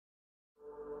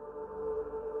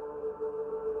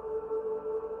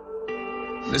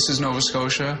This is Nova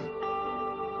Scotia.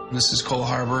 This is Cole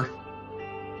Harbour.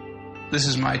 This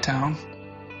is my town.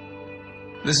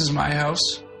 This is my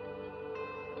house.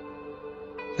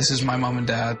 This is my mom and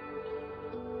dad.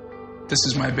 This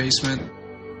is my basement.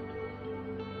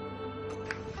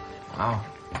 Wow.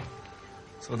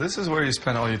 So this is where you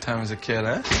spent all your time as a kid,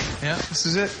 eh? Yeah, this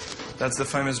is it. That's the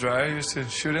famous dryer you used to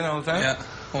shoot in all the time? Yeah,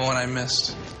 well, when I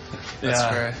missed. That's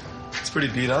where It's pretty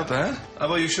beat up, eh? How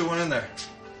about you shoot one in there?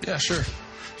 Yeah, sure.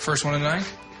 First one of 9?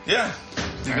 Yeah,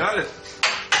 you got it.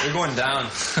 You're going down.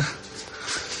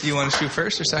 You want to shoot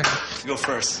first or second? You go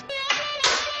first.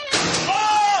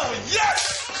 Oh,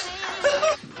 yes!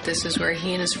 This is where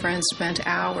he and his friends spent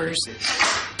hours.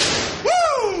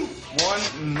 Woo!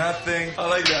 1-0. I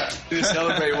like that. You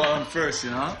celebrate while I'm first,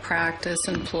 you know? Practice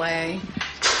and play.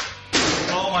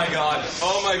 Oh my God,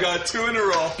 2 in a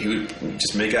row. He would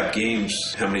just make up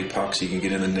games, how many pucks he can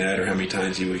get in the net or how many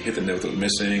times he would hit the net without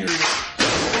missing.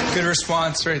 Good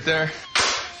response right there.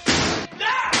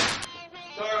 Yeah!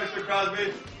 Sorry, Mr.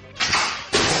 Crosby.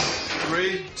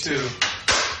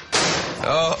 3-2.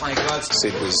 Oh, My God.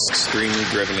 Sid was extremely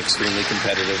driven, extremely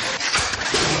competitive.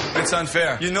 It's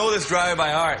unfair. You know this dryer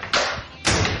by heart.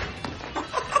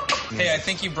 hey, I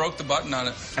think you broke the button on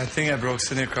it. I think I broke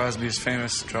Sidney Crosby's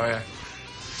famous dryer.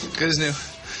 Good as new.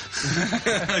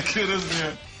 Good as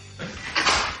new.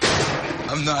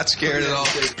 I'm not scared at all.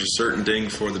 There's a certain ding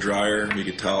for the dryer, you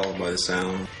could tell by the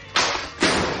sound.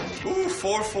 Ooh,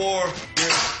 4-4.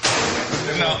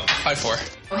 No, 5-4.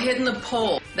 Oh, hitting the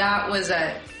pole. That was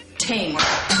a ting.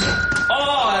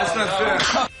 Oh, that's not fair.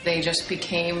 They just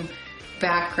became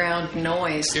background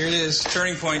noise. Here it is,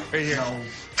 turning point right here. No.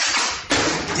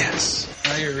 Yes.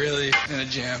 Now you're really in a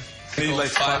jam. You need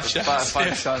like five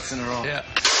shots in a row. Yeah.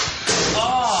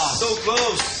 Oh, so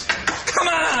close. Come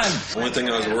on! One thing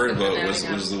I was worried about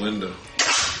was the window.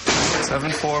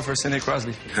 7-4 for Sidney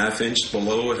Crosby. Half inch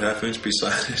below it, half inch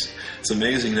beside it. It's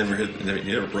amazing he never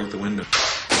broke the window.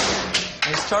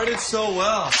 It started so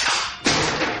well.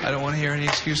 I don't want to hear any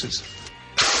excuses.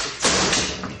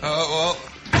 Oh, well,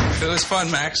 if it was fun,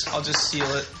 Max, I'll just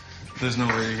seal it. There's no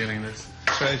way you're getting this.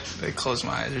 Should I like, close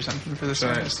my eyes or something for this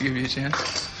one, just to give you a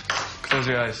chance? Close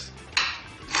your eyes.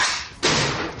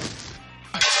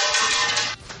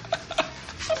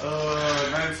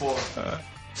 9-4.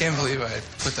 Can't believe I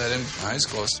put that in with my eyes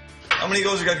closed. How many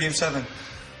goals you got game 7?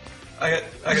 I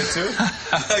got 2.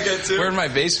 I got 2. We're in my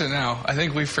basement now. I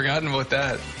think we've forgotten about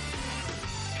that.